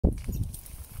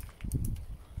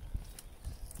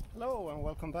Hello and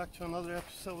welcome back to another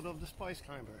episode of The Spice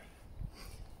Climber.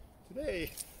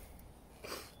 Today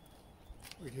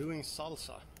we're doing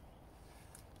salsa.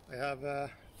 I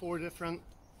have 4 different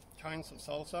kinds of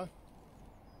salsa.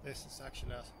 This is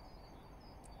actually a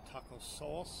taco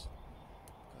sauce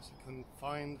because I couldn't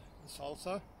find the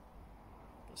salsa.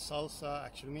 The salsa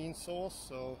actually means sauce,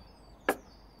 so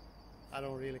I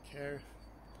don't really care.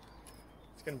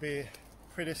 It's gonna be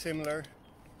pretty similar.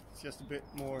 It's just a bit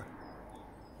more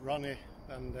runny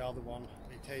than the other one.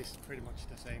 They taste pretty much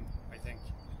the same, I think.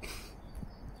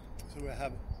 So we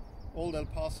have Old El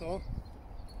Paso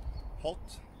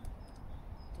hot,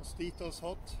 Tostitos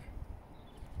hot,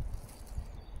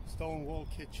 Stonewall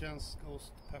Kitchen's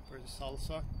Ghost Pepper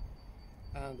Salsa,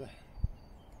 and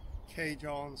K.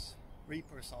 John's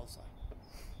Reaper Salsa.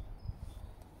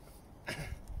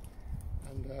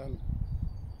 And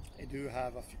I do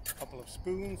have a couple of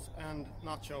spoons and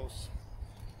nachos.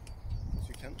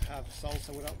 You can't have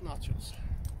salsa without nachos.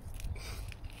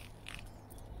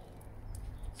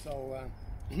 So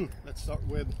let's start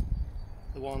with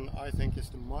the one I think is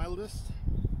the mildest.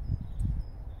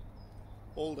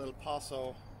 Old El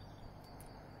Paso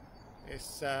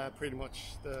is pretty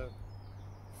much the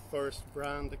first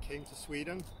brand that came to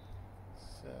Sweden.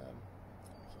 It's,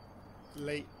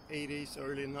 late 80s,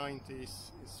 early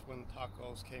 90s is when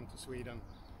tacos came to Sweden,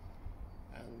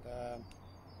 and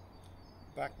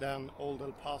back then Old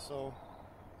El Paso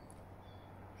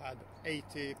had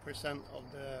 80% of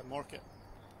the market.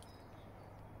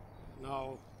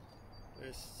 Now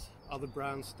there's other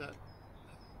brands that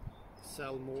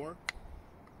sell more,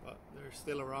 but they're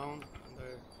still around and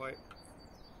they're quite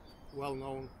well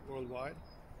known worldwide.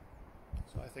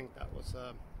 So I think that was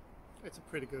it's a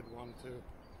pretty good one to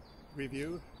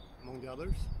review among the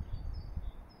others.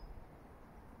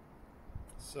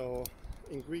 So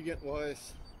ingredient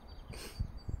wise,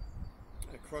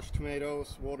 crushed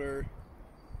tomatoes, water,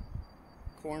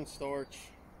 cornstarch,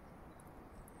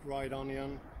 dried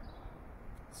onion,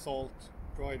 salt,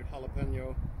 dried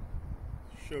jalapeno,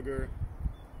 sugar,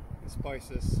 and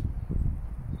spices.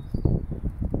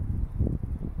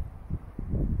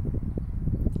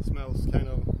 It smells kind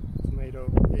of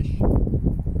tomato-ish.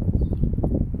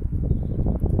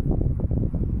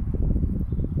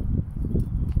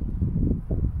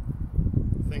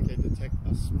 I think I detect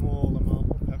a small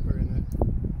amount of pepper in it.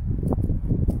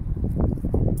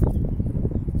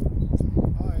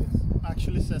 Oh, it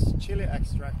actually says chili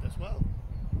extract as well.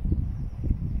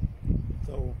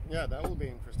 So yeah, that will be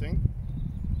interesting.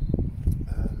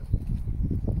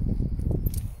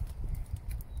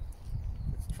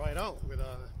 Let's try it out with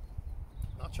a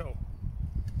nacho.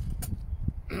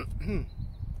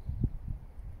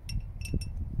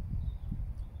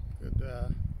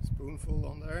 Good spoonful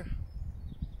on there.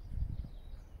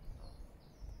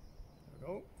 There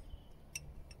we go.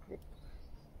 Whoop.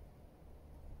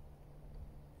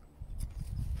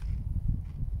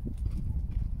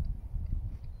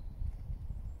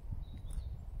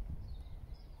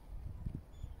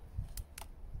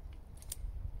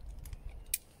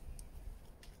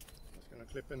 Just gonna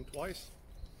clip in twice.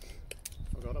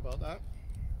 Forgot about that.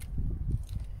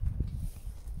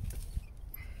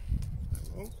 There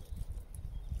we go.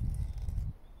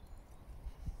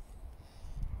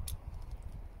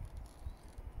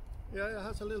 Yeah, it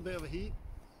has a little bit of a heat.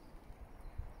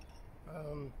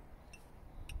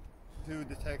 Do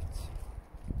detect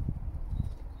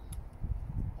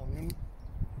onion.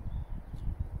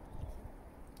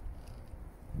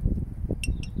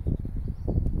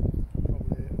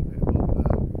 Probably a bit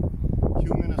of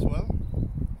cumin as well.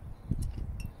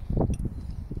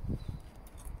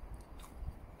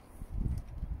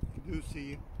 You do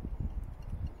see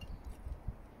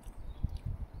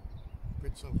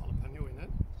bits of jalapeno in it.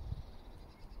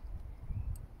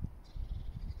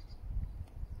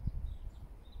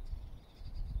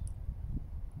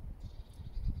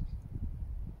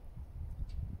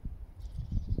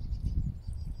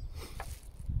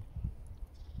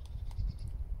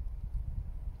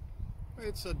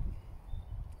 It's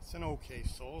an okay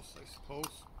sauce, I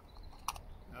suppose.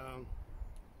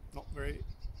 Not very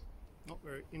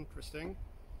interesting,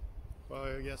 but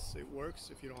I guess it works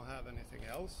if you don't have anything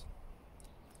else.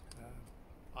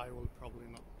 I will probably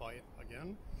not buy it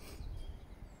again.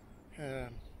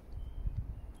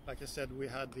 Like I said, we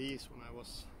had these when I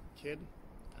was a kid,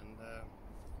 and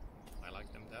I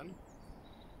liked them then.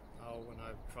 Now when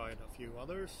I've tried a few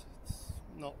others, it's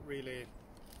not really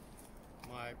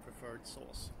my preferred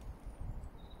sauce,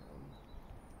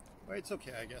 but it's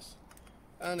okay, I guess,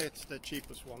 and it's the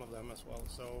cheapest one of them as well,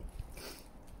 so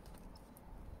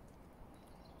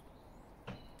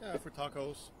yeah, for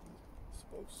tacos, I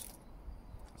suppose.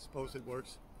 suppose it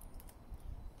works.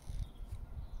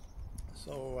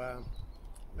 So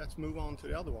let's move on to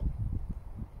the other one.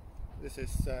 This is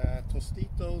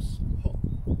Tostitos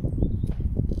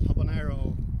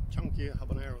habanero, chunky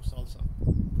habanero salsa.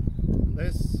 And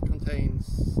this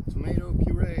contains tomato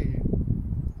puree,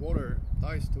 water,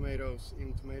 diced tomatoes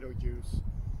in tomato juice,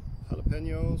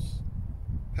 jalapenos,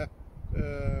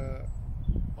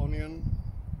 onion,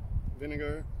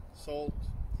 vinegar, salt,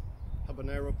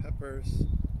 habanero peppers,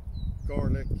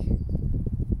 garlic,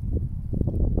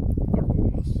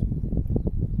 aromas.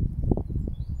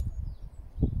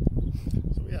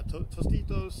 So yeah,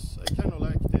 Tostitos, I kind of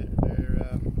like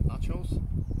their nachos,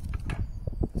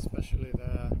 especially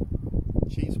the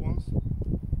cheese ones.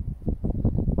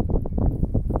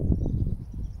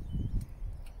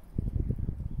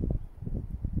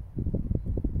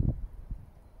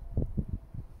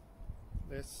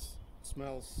 This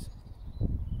smells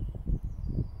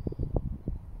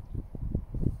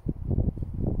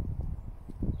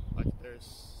like there's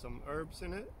some herbs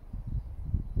in it.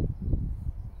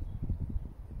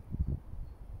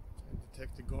 I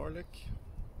detect the garlic.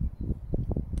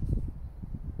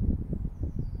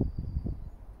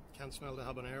 Can't smell the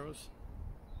habaneros.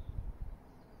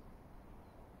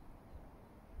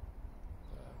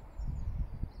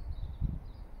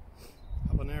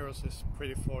 Habaneros is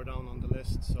pretty far down on the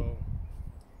list, so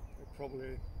they're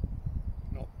probably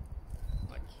not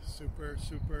like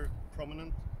super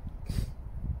prominent.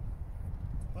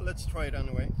 But let's try it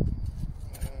anyway.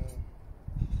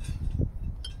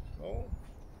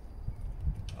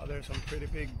 There's some pretty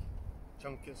big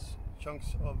chunks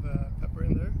of pepper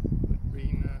in there, like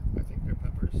green, I think they're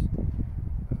peppers.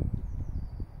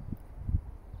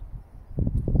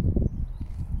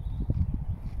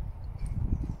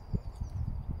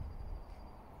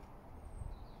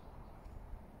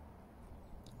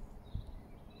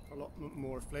 A lot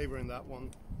more flavor in that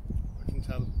one, I can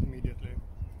tell immediately.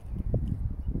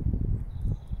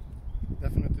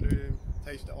 Definitely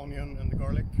taste the onion and the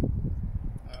garlic,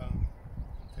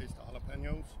 taste the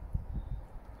jalapenos.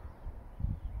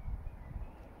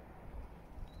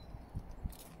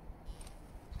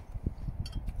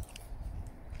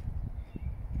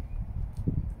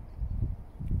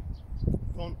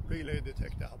 Don't really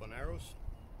detect the habaneros,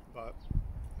 but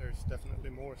there's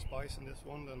definitely more spice in this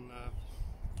one than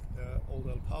the old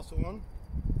El Paso one.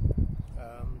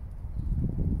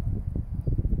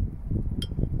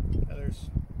 Yeah, there's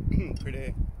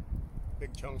pretty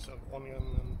big chunks of onion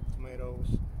and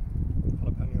tomatoes,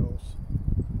 jalapenos.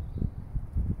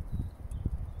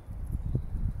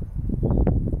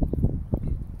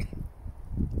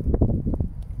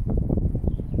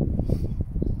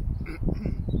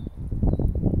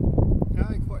 Yeah,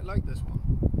 I quite like this one,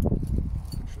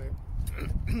 actually.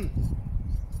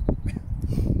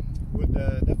 Would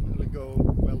definitely go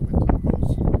well with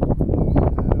tacos.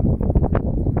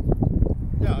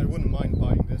 Yeah, I wouldn't mind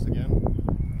buying this again.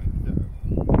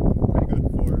 Pretty good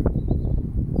for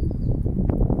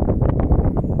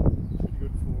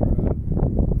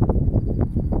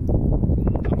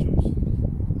nachos.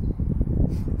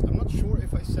 I'm not sure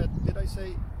if I said, did I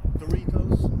say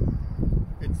Doritos?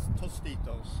 It's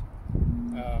Tostitos.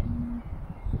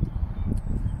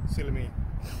 Silly me.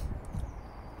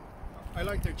 I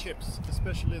like their chips,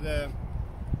 especially the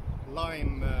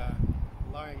lime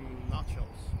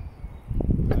nachos.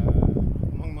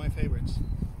 Among my favorites.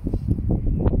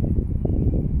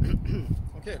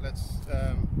 Okay, let's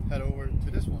head over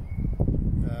to this one.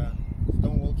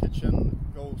 Stonewall Kitchen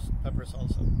Ghost Pepper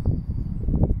Salsa.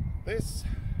 This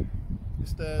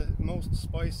is the most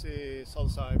spicy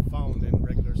salsa I've found in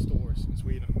regular stores in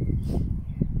Sweden.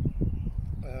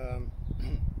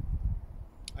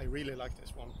 I really like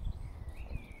this one.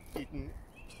 I've eaten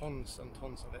tons and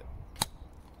tons of it.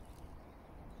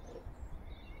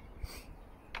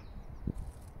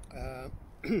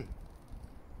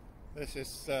 This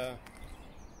is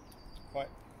quite,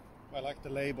 I like the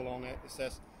label on it. It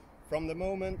says, "From the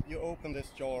moment you open this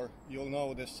jar, you'll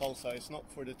know this salsa is not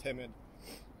for the timid.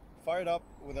 Fired up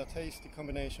with a tasty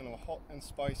combination of hot and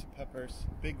spicy peppers,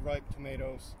 big ripe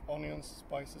tomatoes, onions,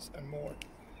 spices and more.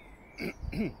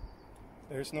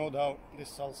 There is no doubt this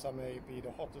salsa may be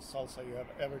the hottest salsa you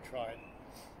have ever tried.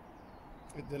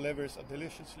 It delivers a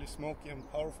deliciously smoky and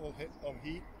powerful hit of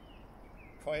heat.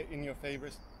 Try it in your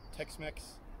favorite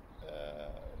Tex-Mex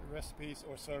recipes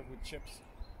or serve with chips.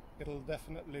 It'll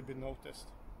definitely be noticed.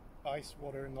 Ice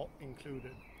water not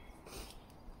included."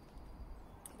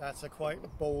 That's a quite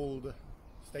bold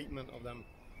statement of them.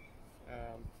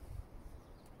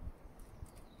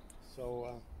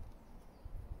 So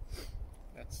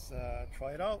let's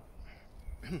try it out.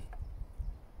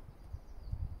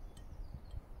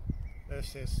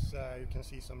 This is, you can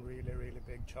see some really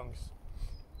big chunks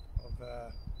of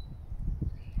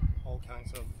all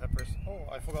kinds of peppers. Oh,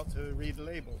 I forgot to read the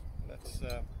label. That's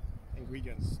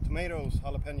ingredients: tomatoes,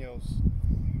 jalapenos,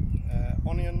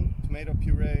 onion, tomato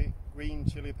puree, green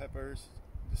chili peppers,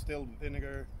 distilled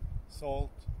vinegar,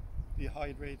 salt,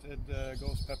 dehydrated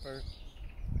ghost pepper,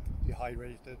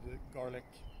 dehydrated garlic,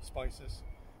 spices,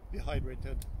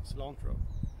 dehydrated cilantro.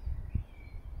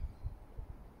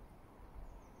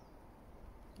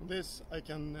 This, I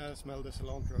can smell the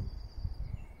cilantro.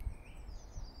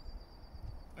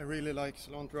 I really like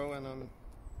cilantro, and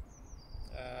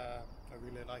I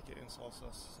really like it in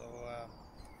salsas, so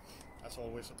that's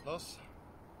always a plus.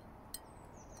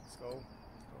 Let's go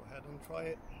ahead and try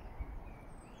it.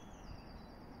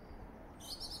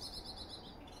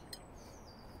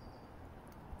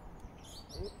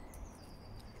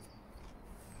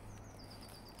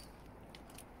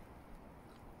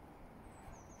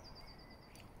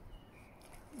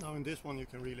 Now in this one you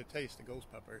can really taste the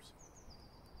ghost peppers.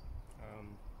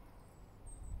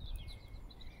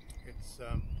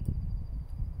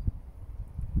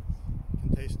 You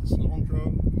can taste the cilantro,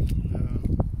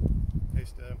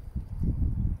 taste the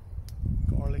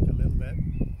garlic a little bit,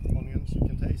 onions you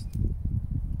can taste.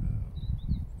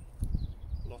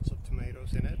 Lots of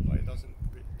tomatoes in it, but it doesn't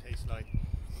really taste like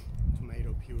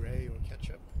tomato puree or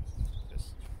ketchup.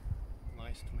 Just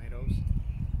nice tomatoes.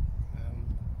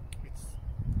 It's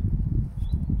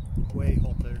way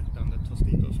hotter than the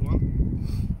Tostitos one.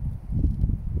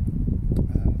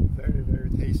 Very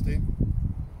tasty.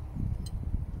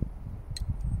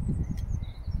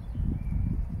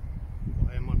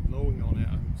 Why am I blowing on it?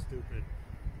 I'm stupid.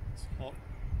 It's hot.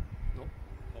 No,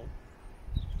 hot.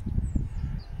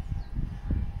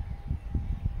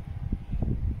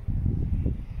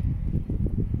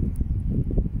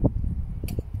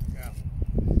 Yeah.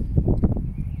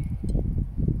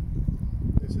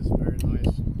 This is very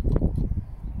nice.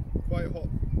 Quite hot.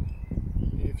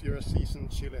 If you're a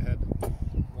seasoned chili head,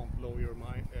 blow your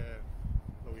mind,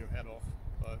 blow your head off.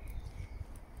 But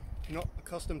if you're not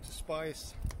accustomed to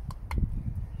spice,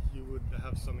 you would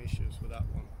have some issues with that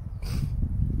one.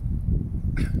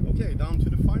 Okay, down to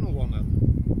the final one then.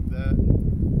 The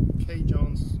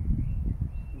Cajun's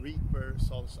Reaper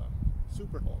Salsa.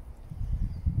 Super hot.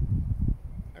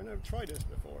 I've never tried this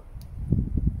before.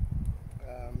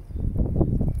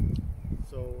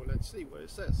 So let's see what it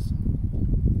says.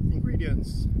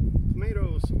 Ingredients: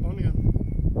 tomatoes, onion,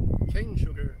 cane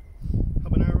sugar,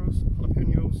 habaneros,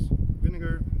 jalapenos,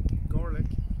 vinegar, garlic,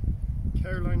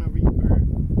 Carolina Reaper,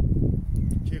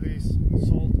 chilies,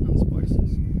 salt and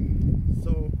spices.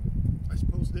 So I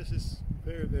suppose this is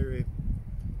very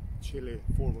chili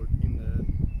forward in the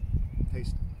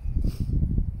taste.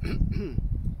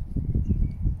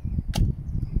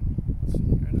 Let's see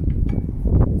here now.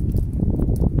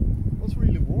 It was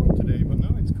really warm today, but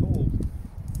now it's cold.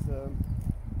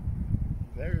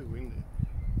 It's very windy.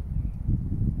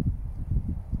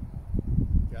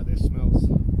 Yeah, this smells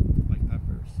like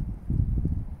peppers.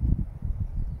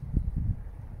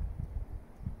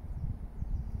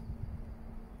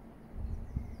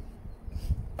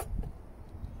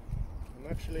 I'm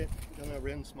actually gonna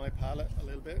rinse my palate a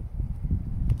little bit,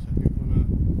 so you're gonna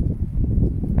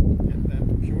get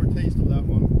that pure taste of that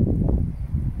one.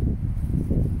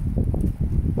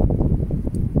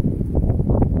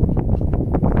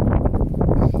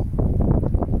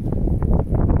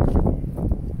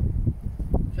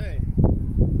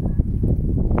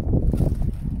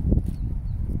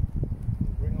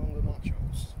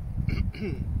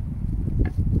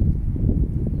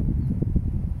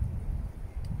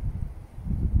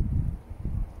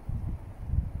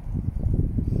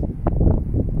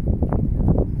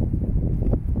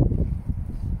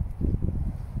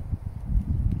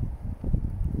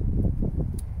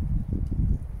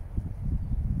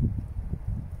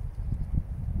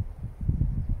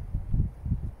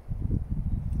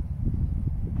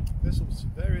 This was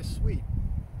very sweet,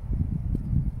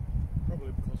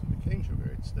 probably because of the cane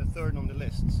sugar. It's the third on the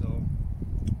list, so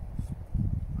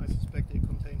I suspect it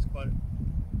contains quite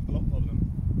a lot of them.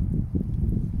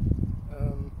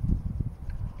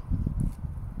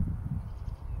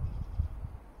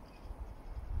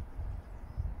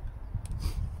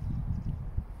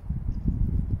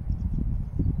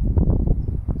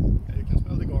 Yeah, you can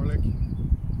smell the garlic.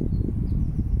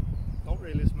 Don't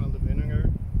really smell the vinegar.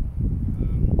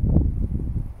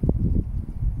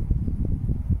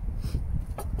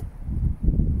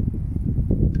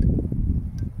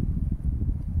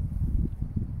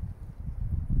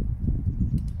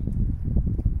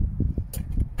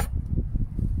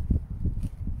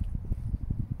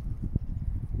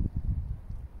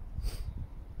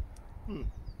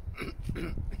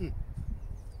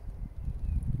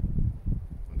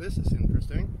 This is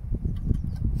interesting.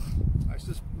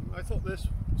 I thought this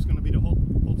was going to be the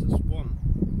hottest one.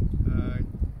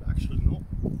 Actually not.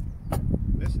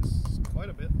 This is quite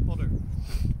a bit hotter.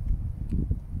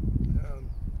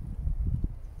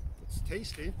 It's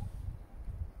tasty. You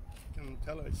can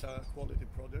tell it's a quality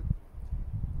product.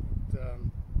 But,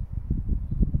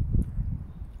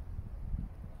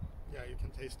 yeah, you can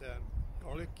taste the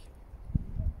garlic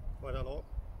quite a lot.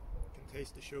 You can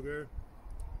taste the sugar.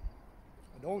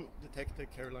 I don't detect the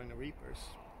Carolina Reapers.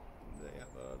 They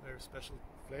have a very special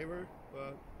flavor,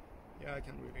 but yeah, I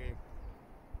can really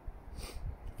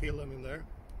feel them in there.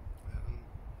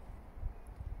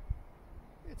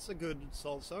 It's a good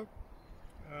salsa.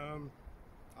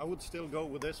 I would still go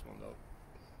with this one though.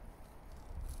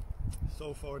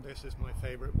 So far this is my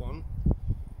favorite one.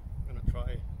 I'm gonna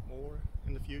try more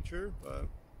in the future, but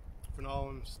for now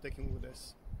I'm sticking with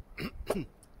this.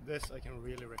 This I can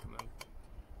really recommend.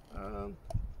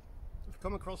 If you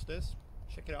come across this,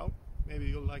 check it out. Maybe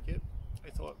you'll like it. I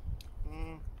thought,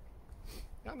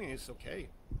 I mean, it's okay.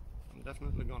 I'm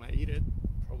definitely gonna eat it.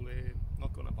 Probably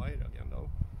not gonna buy it again though.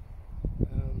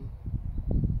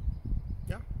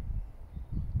 Yeah,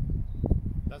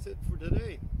 that's it for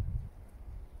today.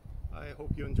 I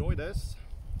hope you enjoy this.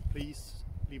 Please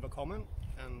leave a comment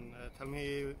and tell me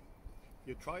if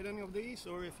you tried any of these,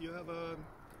 or if you have a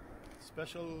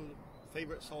special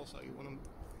favorite salsa you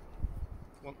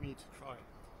want me to try.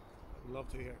 I'd love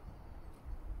to hear.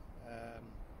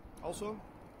 Also,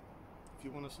 if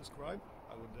you want to subscribe,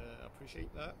 I would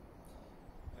appreciate that.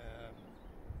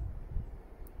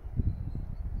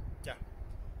 Yeah,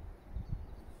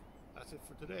 that's it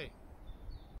for today.